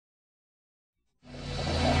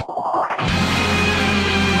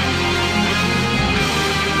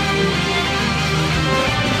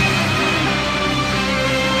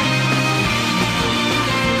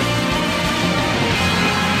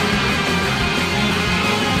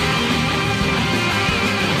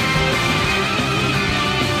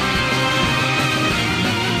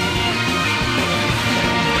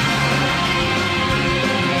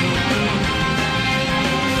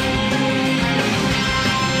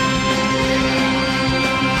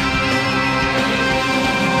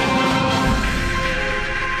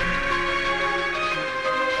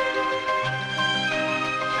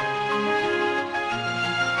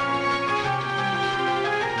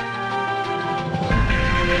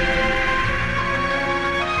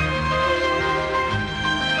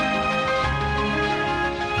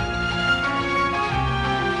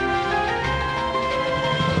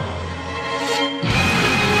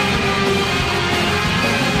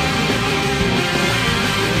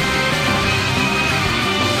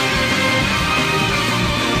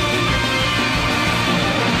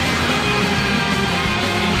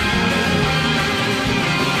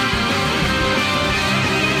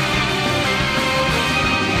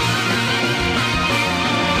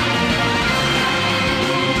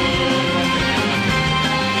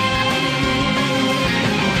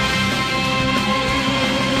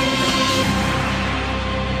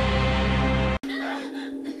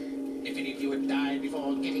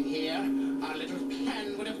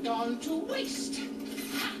to waste.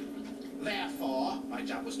 Therefore, my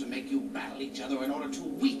job was to make you battle each other in order to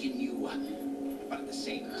weaken you. But at the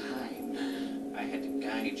same time, I had to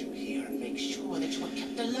guide you here and make sure that you were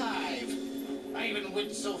kept alive. I even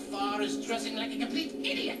went so far as dressing like a complete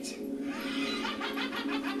idiot.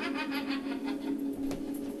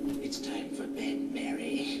 It's time for bed,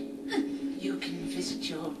 Mary. You can visit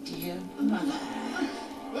your dear mother.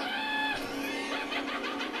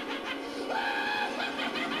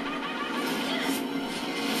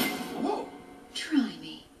 Whoa. Try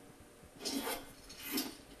me.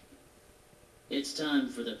 It's time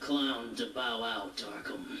for the clown to bow out,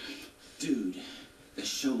 Arkham. Dude, the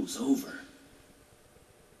show's over.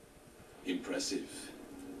 Impressive.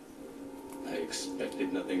 I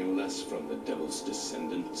expected nothing less from the Devil's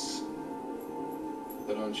descendants.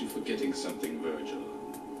 But aren't you forgetting something, Virgil?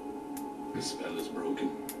 The spell is broken.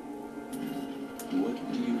 What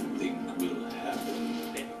do you think will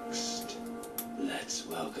happen next? Let's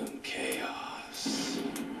welcome chaos.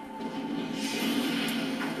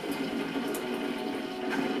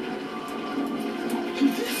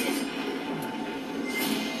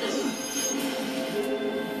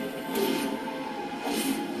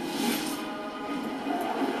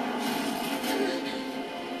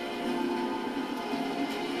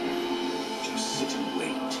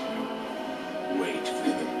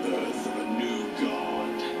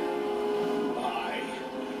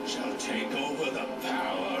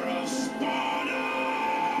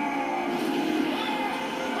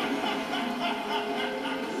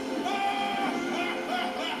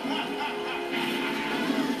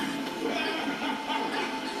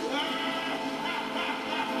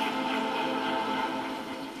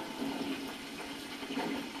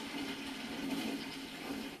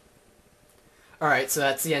 Alright, so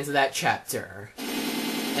that's the end of that chapter.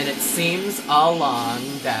 And it seems all along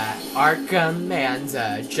that Arkham and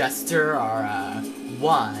Jester are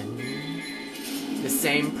one, the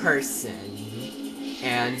same person,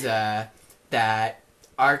 and that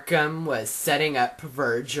Arkham was setting up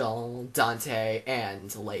Virgil, Dante,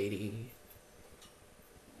 and Lady.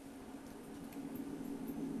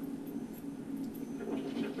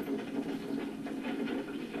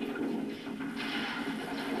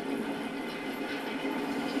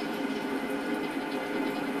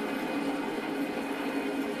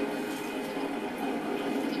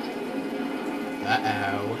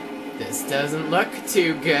 Uh-oh. This doesn't look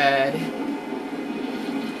too good.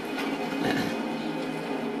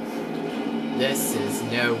 This is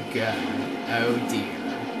no good. Oh dear.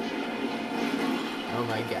 Oh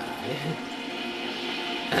my god.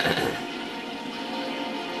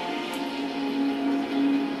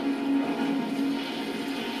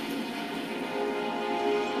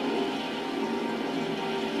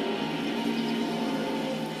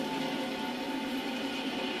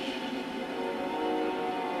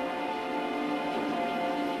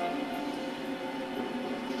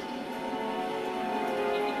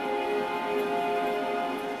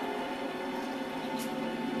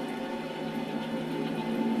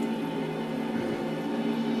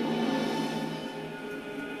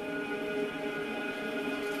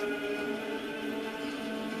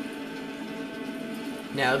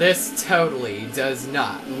 Now this totally does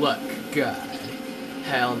not look good.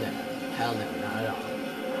 Hell no. Hell no, not at all.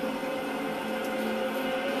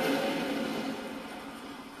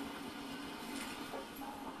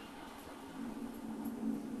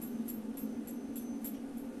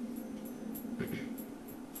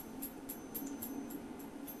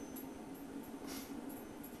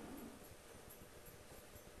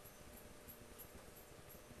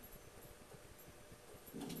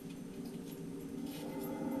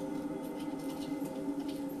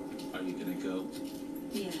 Are you gonna go?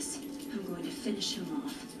 Yes, I'm going to finish him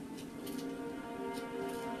off.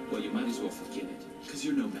 Well, you might as well forget it, because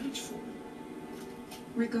you're no match for him.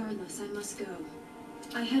 Regardless, I must go.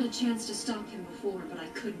 I had a chance to stop him before, but I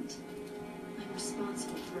couldn't. I'm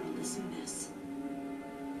responsible for all this mess.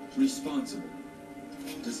 Responsible?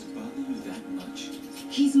 Does it bother you that much?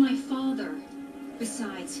 He's my father.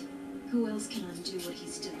 Besides, who else can undo what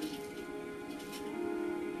he's done?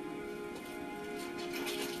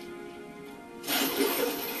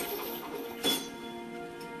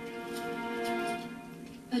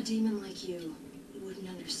 A demon like you wouldn't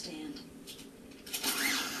understand.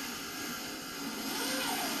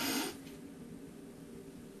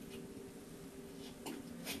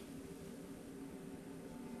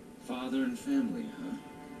 Father and family, huh?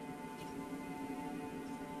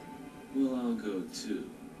 Well, I'll go too.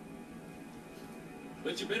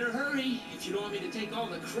 But you better hurry if you don't want me to take all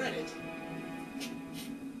the credit.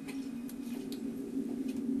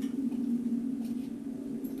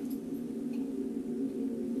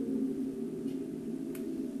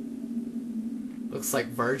 looks like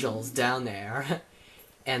Virgil's down there.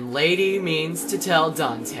 And Lady means to tell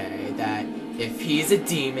Dante that if he's a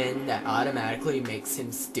demon, that automatically makes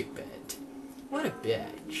him stupid. What a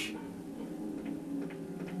bitch.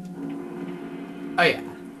 Oh yeah.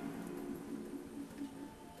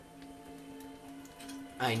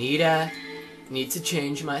 I need to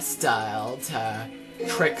change my style to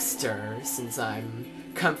trickster since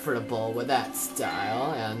I'm comfortable with that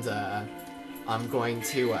style, and I'm going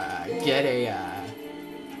to get a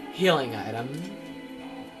healing item.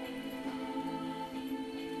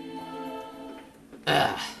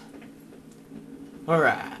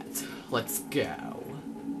 Alright, let's go.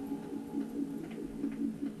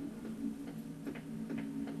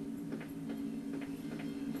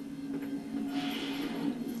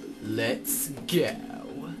 Let's go.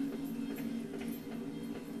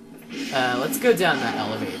 Let's go down that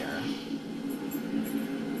elevator.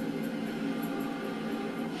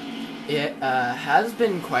 It has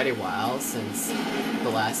been quite a while since the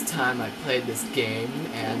last time I played this game,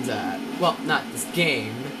 and, well, not this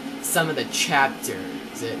game, some of the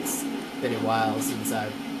chapters. It's been a while since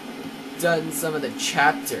I've done some of the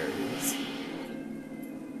chapters.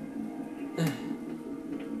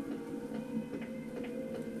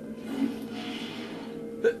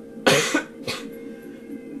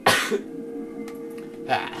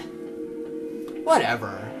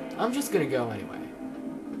 Whatever. I'm just gonna go anyway.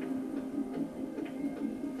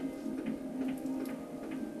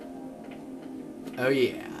 Oh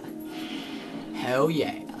yeah. Hell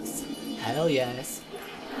yes. Hell yes.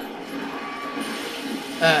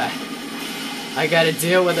 I gotta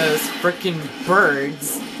deal with those frickin'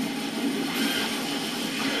 birds.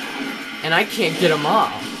 And I can't get them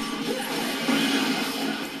all.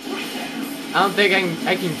 I don't think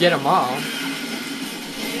I can get them all.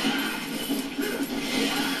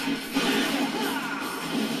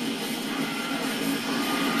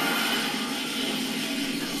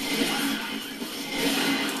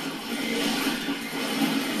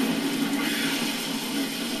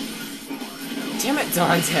 Damn it,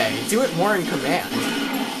 Dante. Do it more in command.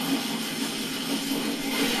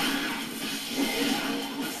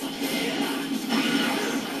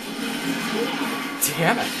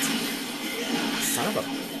 Damn it. Son of a...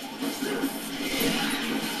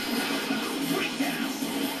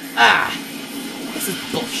 Ah! This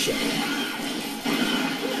is bullshit.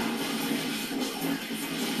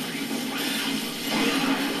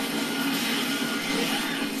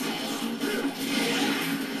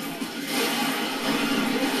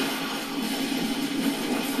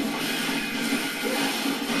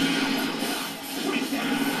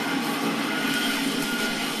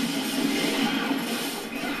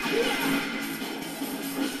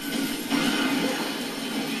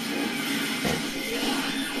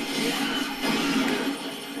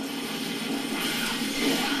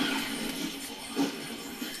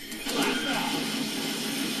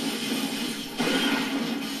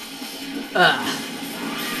 Ugh.